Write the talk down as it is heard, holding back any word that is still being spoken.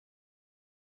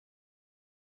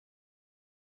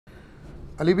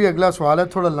علی بھی اگلا سوال ہے،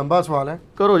 تھوڑا لمبا سوال ہے.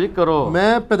 کرو جی کرو.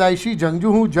 میں پیدائشی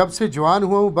جنگجو ہوں، جب سے جوان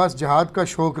ہوا ہوں بس جہاد کا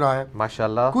شوق رہا ہے.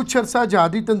 ماشاءاللہ. کچھ عرصہ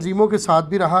جہادی تنظیموں کے ساتھ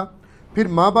بھی رہا، پھر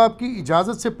ماں باپ کی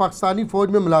اجازت سے پاکستانی فوج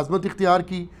میں ملازمت اختیار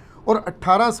کی اور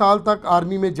 18 سال تک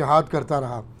آرمی میں جہاد کرتا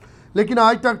رہا، لیکن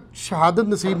آج تک شہادت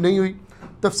نصیب نہیں ہوئی.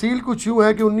 تفصیل کچھ یوں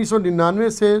ہے کہ 1999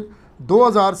 سے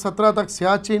 2017 تک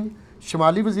سیاچن،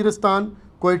 شمالی وزیرستان،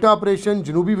 کوئٹہ آپریشن،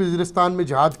 جنوبی وزیرستان میں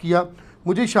جہاد کیا.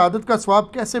 مجھے شہادت کا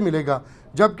ثواب کیسے ملے گا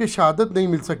جب کہ شہادت نہیں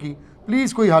مل سکی؟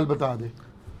 پلیز کوئی حل بتا دے.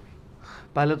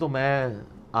 پہلے تو میں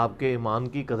آپ کے ایمان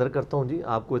کی قدر کرتا ہوں جی،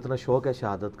 آپ کو اتنا شوق ہے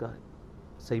شہادت کا.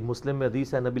 صحیح مسلم میں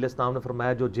حدیث ہے، نبی علیہ السلام نے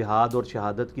فرمایا جو جہاد اور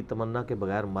شہادت کی تمنا کے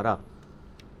بغیر مرا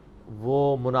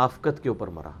وہ منافقت کے اوپر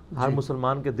مرا. ہر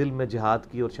مسلمان کے دل میں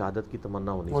جہاد کی اور شہادت کی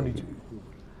تمنا ہونی چاہیے.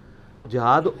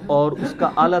 جہاد اور اس کا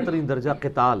اعلیٰ ترین درجہ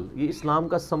قتال، یہ اسلام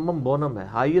کا سمم بونم ہے،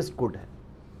 ہائیسٹ گڈ ہے.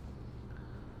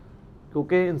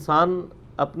 کیونکہ انسان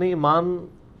اپنے ایمان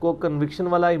کو، کنوکشن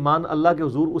والا ایمان اللہ کے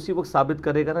حضور اسی وقت ثابت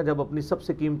کرے گا نا جب اپنی سب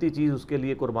سے قیمتی چیز اس کے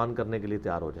لیے قربان کرنے کے لیے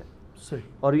تیار ہو جائے. صحیح.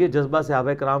 اور یہ جذبہ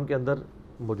صحابہ کرام کے اندر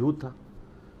موجود تھا،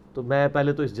 تو میں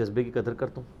پہلے تو اس جذبے کی قدر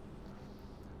کرتا ہوں.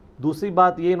 دوسری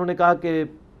بات یہ، انہوں نے کہا کہ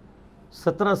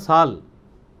 17 سال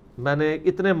میں نے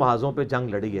اتنے محاذوں پہ جنگ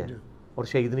لڑی ہے اور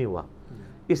شہید نہیں ہوا.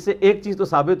 اس سے ایک چیز تو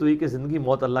ثابت ہوئی کہ زندگی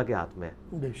موت اللہ کے ہاتھ میں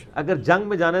ہے. اگر جنگ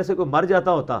میں جانے سے کوئی مر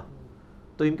جاتا ہوتا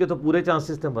تو ان کے تو پورے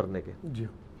چانسز تھے مرنے کے.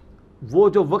 وہ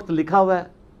جو وقت لکھا ہوا ہے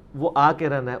وہ آ کے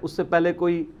رہنا ہے، اس سے پہلے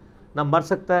کوئی نہ مر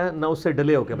سکتا ہے نہ اس سے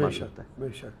ڈلے ہو کے مر سکتا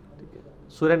ہے.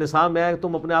 سورہ نساء میں ہے کہ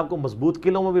تم اپنے آپ کو مضبوط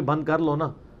قلعوں میں بھی بند کر لو نا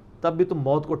تب بھی تم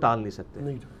موت کو ٹال نہیں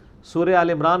سکتے. سورہ آل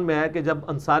عمران میں ہے کہ جب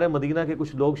انصار مدینہ کے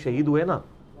کچھ لوگ شہید ہوئے نا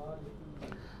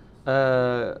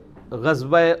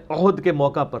غزوہ احد کے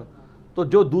موقع پر، تو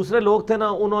جو دوسرے لوگ تھے نا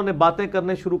انہوں نے باتیں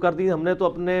کرنے شروع کر دی، ہم نے تو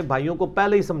اپنے بھائیوں کو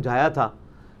پہلے ہی سمجھایا تھا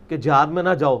کہ جہاد میں نہ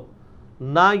جاؤ.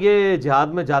 نہ یہ جہاد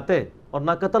میں جاتے اور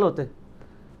نہ قتل ہوتے.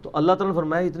 تو اللہ تعالیٰ نے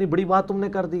فرمایا اتنی بڑی بات تم نے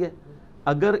کر دی ہے.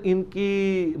 اگر ان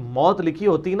کی موت لکھی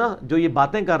ہوتی نا جو یہ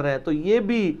باتیں کر رہے ہیں تو یہ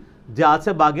بھی جہاد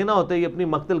سے باغے نہ ہوتے، یہ اپنی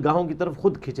مقتل گاہوں کی طرف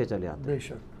خود کھینچے چلے آتے.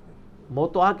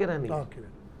 موت تو آ کے رہنی.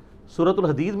 سورۃ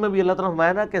الحدید میں بھی اللہ تعالیٰ نے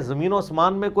فرمایا نا کہ زمین و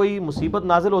آسمان میں کوئی مصیبت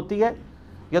نازل ہوتی ہے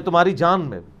یا تمہاری جان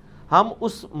میں، ہم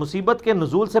اس مصیبت کے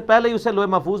نزول سے پہلے ہی اسے لوح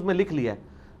محفوظ میں لکھ لیا ہے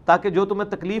تاکہ جو تمہیں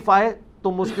تکلیف آئے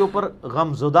تم اس کے اوپر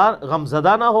غم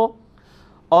زدہ نہ ہو،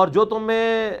 اور جو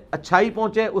تمہیں اچھائی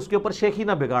پہنچے اس کے اوپر شیخی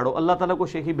نہ بگاڑو. اللہ تعالیٰ کو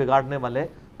شیخی بگاڑنے والے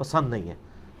پسند نہیں ہیں.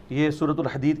 یہ سورۃ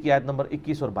الحدید کی آیت نمبر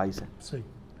 21 اور 22 ہے. صحیح.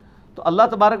 تو اللہ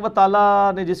تبارک و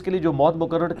تعالیٰ نے جس کے لیے جو موت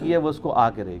مقرر کی ہے وہ اس کو آ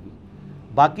کے رہے گی.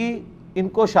 باقی ان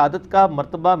کو شہادت کا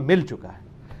مرتبہ مل چکا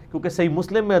ہے، کیونکہ صحیح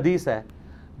مسلم میں حدیث ہے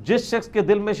جس شخص کے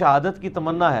دل میں شہادت کی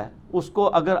تمنا ہے اس کو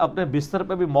اگر اپنے بستر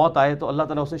پہ بھی موت آئے تو اللہ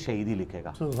تعالیٰ اسے شہید ہی لکھے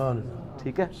گا.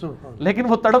 ٹھیک ہے، لیکن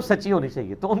وہ تڑپ سچی ہونی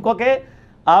چاہیے. تو ان کو کہ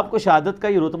آپ کو شہادت کا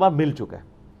یہ رتبہ مل چکا ہے.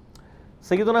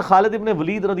 سیدنا خالد ابن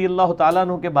ولید رضی اللہ تعالیٰ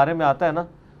عنہ کے بارے میں آتا ہے نا،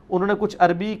 انہوں نے کچھ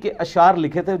عربی کے اشعار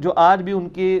لکھے تھے جو آج بھی ان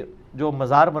کی جو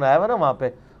مزار بنایا ہوا نا وہاں پہ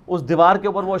اس دیوار کے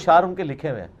اوپر وہ اشعار ان کے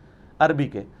لکھے ہوئے ہیں عربی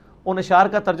کے. ان اشعار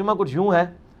کا ترجمہ کچھ یوں ہے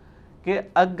کہ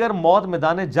اگر موت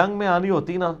میدان جنگ میں آنی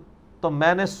ہوتی نا تو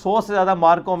میں نے 100 سے زیادہ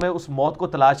مارکوں میں اس موت کو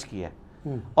تلاش کیا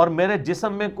ہے، اور میرے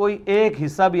جسم میں کوئی ایک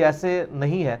حصہ بھی ایسے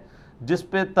نہیں ہے جس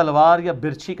پہ تلوار یا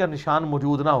برچھی کا نشان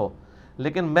موجود نہ ہو،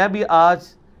 لیکن میں بھی آج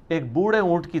ایک بوڑھے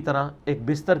اونٹ کی طرح ایک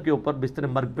بستر کے اوپر بستر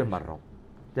مرگ پہ مر رہا ہوں.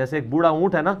 جیسے ایک بوڑھا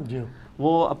اونٹ ہے نا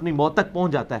وہ اپنی موت تک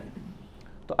پہنچ جاتا ہے،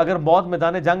 تو اگر موت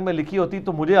میدان جنگ میں لکھی ہوتی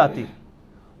تو مجھے آتی.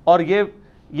 اور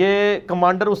یہ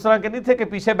کمانڈر اس طرح کے نہیں تھے کہ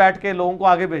پیچھے بیٹھ کے لوگوں کو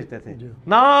آگے بھیجتے تھے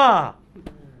نا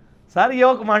سر، یہ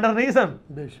وہ کمانڈر نہیں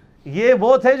سن، یہ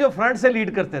وہ تھے جو فرنٹ سے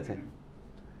لیڈ کرتے تھے.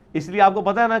 اس لیے آپ کو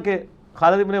پتہ ہے نا کہ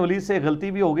خالد ابن ولید سے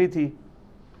غلطی بھی ہو گئی تھی.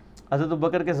 حضرت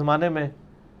ابوبکر کے زمانے میں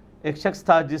ایک شخص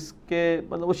تھا جس کے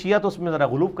مطلب وہ شیعہ تو اس میں ذرا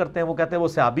غلوب کرتے ہیں، وہ کہتے ہیں وہ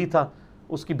صحابی تھا،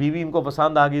 اس کی بیوی ان کو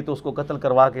پسند آ گئی تو اس کو قتل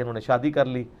کروا کے انہوں نے شادی کر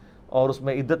لی اور اس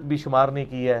میں عدت بھی شمار نہیں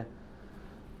کی ہے.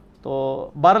 تو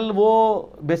بہرحال وہ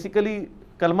بیسیکلی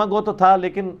کلمہ گو تو تھا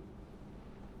لیکن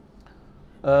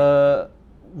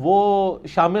وہ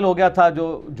شامل ہو گیا تھا جو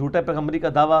جھوٹے پیغمبری کا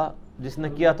دعویٰ جس نے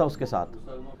کیا تھا اس کے ساتھ.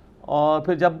 اور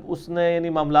پھر جب اس نے یعنی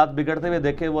معاملات بگڑتے ہوئے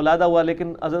دیکھے وہ علیحدہ ہوا،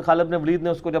 لیکن حضرت خالد بن ولید نے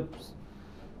اس کو جب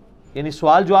یعنی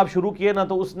سوال جواب شروع کیے نا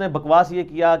تو اس نے بکواس یہ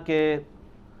کیا کہ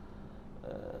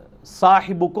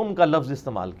صاحبکم کا لفظ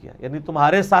استعمال کیا، یعنی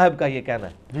تمہارے صاحب کا یہ کہنا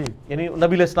ہے، یعنی نبی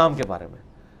علیہ السلام کے بارے میں.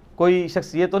 کوئی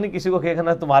شخص یہ تو نہیں کسی کو کہے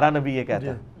گا تمہارا نبی یہ کہتا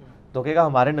ہے، تو کہے گا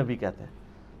ہمارے نبی کہتے ہیں.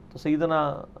 تو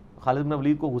سیدنا خالد بن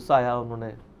ولید کو غصہ آیا. انہوں نے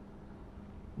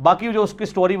باقی جو اس کی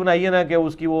سٹوری بنائی ہے نا کہ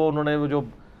اس کی وہ انہوں نے وہ جو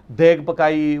دیگ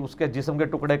پکائی اس کے جسم کے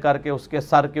ٹکڑے کر کے اس کے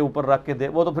سر کے اوپر رکھ کے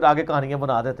وہ تو پھر آگے کہانیاں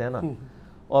بنا دیتے ہیں نا.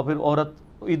 اور پھر عورت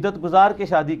عدت گزار کے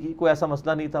شادی کی، کوئی ایسا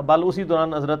مسئلہ نہیں تھا. بل اسی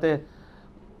دوران حضرت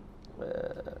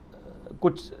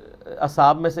کچھ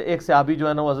اصحاب میں سے ایک صحابی جو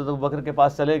ہے نا وہ حضرت ابوبکر کے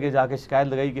پاس چلے گئے، جا کے شکایت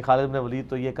لگائی کہ خالد بن ولید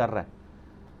تو یہ کر رہا ہے.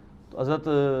 تو حضرت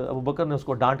ابوبکر نے اس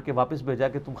کو ڈانٹ کے واپس بھیجا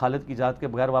کہ تم خالد کی اجازت کے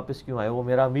بغیر واپس کیوں آئے ہو، وہ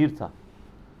میرا امیر تھا،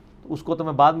 تو اس کو تو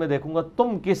میں بعد میں دیکھوں گا،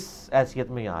 تم کس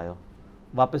حیثیت میں یہاں آئے ہو.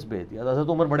 واپس بھیج دیا. حضرت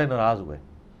عمر بڑے ناراض ہوئے.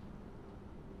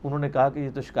 انہوں نے کہا کہ یہ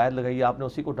تو شکایت لگائی، آپ نے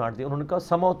اسی کو ڈانٹ دیا. انہوں نے کہا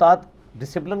سمع و طاعت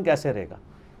ڈسپلن کیسے رہے گا؟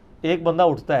 ایک بندہ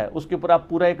اٹھتا ہے، اس کے اوپر آپ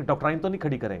پورا ایک ڈاکٹرائن تو نہیں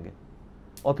کھڑی کریں گے.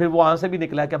 اور پھر وہ وہاں سے بھی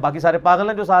نکلا ہے، کیا باقی سارے پاگل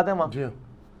ہیں جو ساتھ ہیں وہاں؟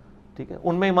 ٹھیک ہے،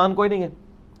 ان میں ایمان کوئی نہیں ہے.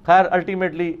 خیر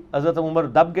الٹیمیٹلی حضرت عمر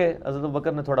دب گئے، حضرت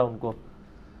ابوبکر نے تھوڑا ان کو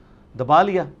دبا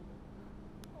لیا.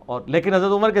 اور لیکن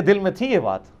حضرت عمر کے دل میں تھی یہ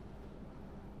بات.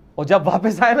 اور جب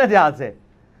واپس آئے نا جہاد سے،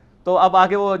 تو اب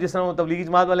آگے وہ جس طرح تبلیغی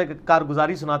جماعت والے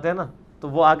کارگزاری سناتے ہیں نا، تو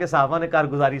وہ آگے صحابہ نے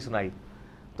کارگزاری سنائی.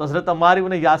 تو حضرت عمار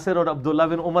بن یاسر اور عبداللہ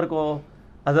بن عمر کو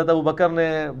حضرت ابوبکر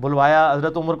نے بلوایا،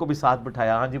 حضرت عمر کو بھی ساتھ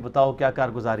بٹھایا. ہاں جی بتاؤ کیا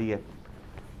کارگزاری ہے؟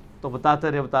 تو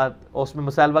بتاتے رہے اس میں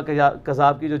مسیلمہ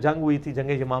کذاب کی جو جنگ ہوئی تھی، جنگ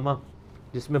یمامہ،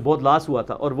 جس میں بہت لاس ہوا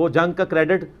تھا، اور وہ جنگ کا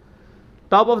credit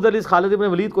top of the list Khalid bin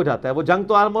Walid کو جاتا ہے. وہ جنگ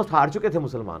تو آلموسٹ ہار چکے تھے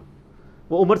مسلمان.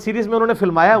 وہ عمر سیریز میں انہوں نے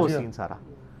فلمایا وہ سین سارا.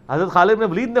 حضرت خالد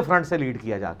بن ولید نے فرنٹ سے لیڈ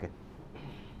کیا جا کے،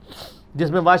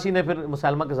 جس میں واشی نے پھر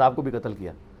مسیلمہ کذاب کو بھی قتل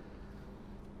کیا.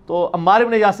 تو عمار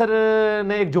بن یاسر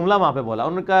نے ایک جملہ وہاں پہ بولا.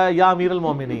 انہوں نے کہا یا امیر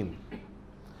المومنین،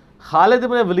 خالد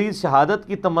بن ولید شہادت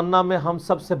کی تمنا میں ہم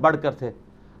سب سے بڑھ کر تھے.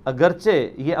 اگرچہ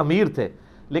یہ امیر تھے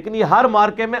لیکن یہ ہر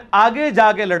مارکے میں آگے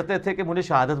جا کے لڑتے تھے کہ مجھے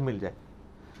شہادت مل جائے.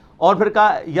 اور پھر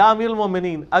کہا یا امیر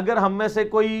المومنین، اگر ہم میں سے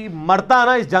کوئی مرتا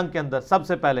نا اس جنگ کے اندر سب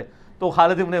سے پہلے تو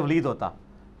خالد بن ولید ہوتا،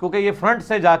 کیونکہ یہ فرنٹ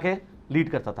سے جا کے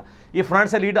لیڈ کرتا تھا. یہ فرنٹ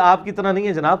سے لیڈ آپ کی طرح نہیں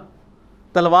ہے جناب،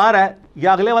 تلوار ہے،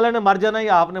 یا اگلے والے نے مر جانا ہے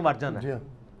یا آپ نے مر جانا ہے.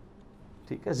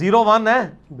 ٹھیک ہے، 0-1 ہے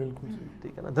بالکل.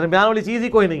 ٹھیک ہے نا، درمیان والی چیز ہی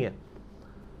کوئی نہیں ہے.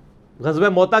 غزوہ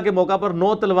موتا کے موقع پر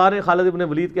 9 تلواریں خالد بن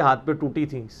ولید کے ہاتھ پہ ٹوٹی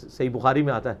تھیں. صحیح بخاری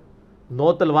میں آتا ہے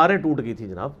 9 تلواریں ٹوٹ گئی تھیں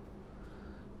جناب.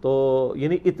 تو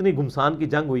یعنی اتنی گھمسان کی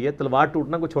جنگ ہوئی ہے، تلوار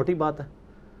ٹوٹنا کوئی چھوٹی بات ہے.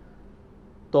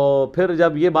 تو پھر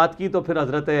جب یہ بات کی تو پھر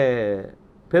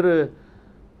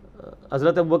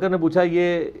حضرت ابوبکر نے پوچھا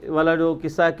یہ والا جو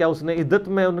قصہ ہے کیا اس نے عدت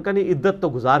میں؟ ان کا نہیں، عدت تو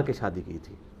گزار کے شادی کی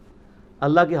تھی،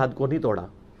 اللہ کی حد کو نہیں توڑا.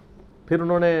 پھر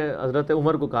انہوں نے حضرت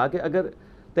عمر کو کہا کہ اگر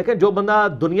دیکھیں جو بندہ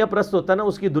دنیا پرست ہوتا ہے نا،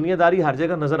 اس کی دنیا داری ہر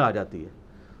جگہ نظر آ جاتی ہے.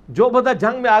 جو بندہ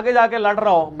جنگ میں آگے جا کے لڑ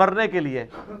رہا ہو مرنے کے لیے،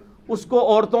 اس کو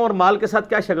عورتوں اور مال کے ساتھ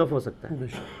کیا شغف ہو سکتا ہے؟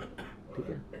 ٹھیک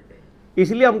ہے،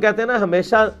 اس لیے ہم کہتے ہیں نا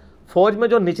ہمیشہ فوج میں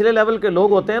جو نچلے لیول کے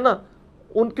لوگ ہوتے ہیں نا،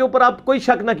 ان کے اوپر آپ کوئی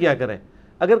شک نہ کیا کریں.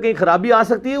 اگر کہیں خرابی آ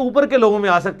سکتی ہے اوپر کے لوگوں میں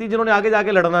آ سکتی ہے جنہوں نے آگے جا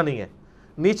کے لڑنا نہیں ہے.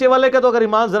 نیچے والے کا تو اگر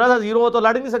ایمان ذرا سا 0 ہو تو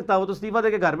لڑ ہی نہیں سکتا، وہ تو استعفیٰ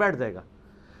دے کے گھر بیٹھ جائے گا.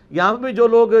 یہاں پہ بھی جو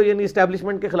لوگ یعنی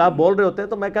اسٹیبلشمنٹ کے خلاف بول رہے ہوتے ہیں،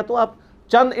 تو میں کہتا ہوں آپ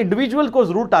چند انڈیویجول کو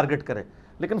ضرور ٹارگٹ کریں،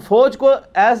 لیکن فوج کو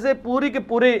ایز اے پوری کے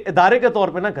پورے ادارے کے طور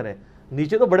پہ نہ کریں.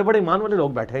 نیچے تو بڑے بڑے ایمان والے لوگ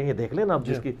بیٹھے ہیں، یہ دیکھ لیں نا آپ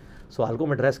جس کی سوال کو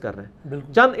میں ایڈریس کر رہے ہیں.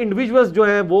 چند انڈیویجولز جو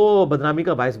ہیں وہ بدنامی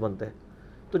کا باعث بنتے ہیں.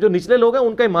 تو جو نچلے لوگ ہیں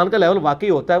ان کا ایمان کا لیول واقعی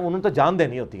ہوتا ہے، انہوں نے تو جان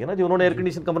دینی ہوتی ہے نا، جو انہوں نے ایئر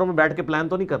کنڈیشن کمروں میں بیٹھ کے پلان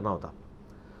تو نہیں کرنا ہوتا.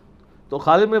 تو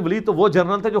خالد بن ولید تو وہ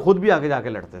جنرل تھے جو خود بھی آگے جا کے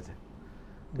لڑتے تھے.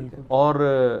 اور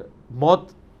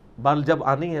موت بال جب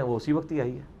آنی ہے وہ اسی وقت ہی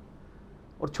آئی ہے.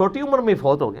 اور چھوٹی عمر میں ہی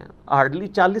فوت ہو گئے، ہارڈلی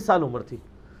 40 سال عمر تھی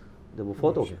جب وہ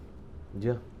فوت ہو گئے. جی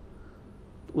ہاں،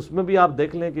 اس میں بھی آپ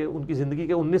دیکھ لیں کہ ان کی زندگی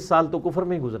کے 19 سال تو کفر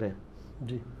میں ہی گزرے ہیں.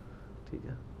 جی ٹھیک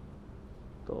ہے،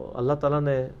 تو اللہ تعالیٰ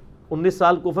نے 19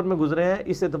 سال کفر میں گزرے ہیں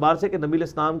اس اعتبار سے کہ نبی علیہ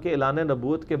السلام کے اعلان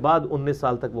نبوت کے بعد 19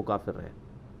 سال تک وہ کافر رہے.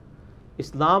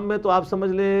 اسلام میں تو آپ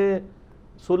سمجھ لیں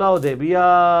صلح حدیبیہ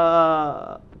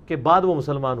کے بعد وہ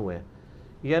مسلمان ہوئے ہیں،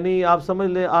 یعنی آپ سمجھ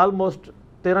لیں آلموسٹ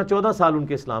 13-14 سال ان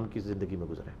کے اسلام کی زندگی میں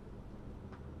گزرے،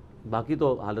 باقی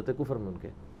تو حالت کفر میں ان کے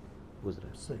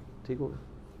گزرے. ٹھیک ہوگا،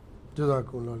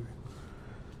 جزاک اللہ.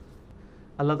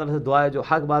 اللہ تعالیٰ سے دعا ہے جو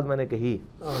حق بات میں نے کہی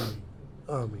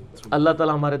اللہ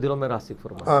تعالیٰ ہمارے دلوں میں راسخ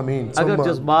فرمائے. اگر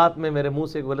جذبات میں میرے منہ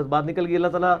سے ایک غلط بات نکل گئی، اللہ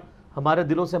تعالیٰ ہمارے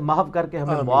دلوں سے معاف کر کے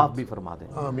ہمیں معاف بھی فرما دیں.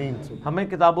 ہمیں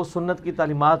کتاب و سنت کی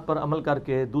تعلیمات پر عمل کر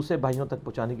کے دوسرے بھائیوں تک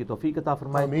پہنچانے کی توفیق عطا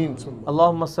فرمائے.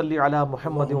 اللہم صلی علی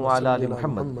محمد وعلی آل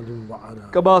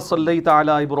محمد کما صلیت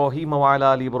علی ابراہیم وعلی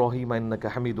آل ابراہیم انک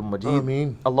حمید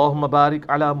مجید. اللہم بارک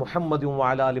علی محمد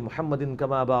وعلی آل محمد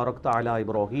کما بارکت علی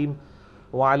ابراہیم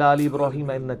وعلى آل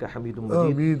إبراهيم إنك حميد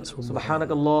مجيد.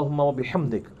 سبحانك اللهم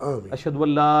وبحمدك أشهد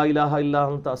أن لا إله إلا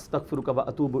أنت أستغفرك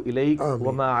وأتوب إليك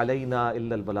وما علينا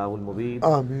إلا البلاغ المبين.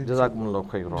 جزاكم الله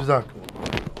خيرا.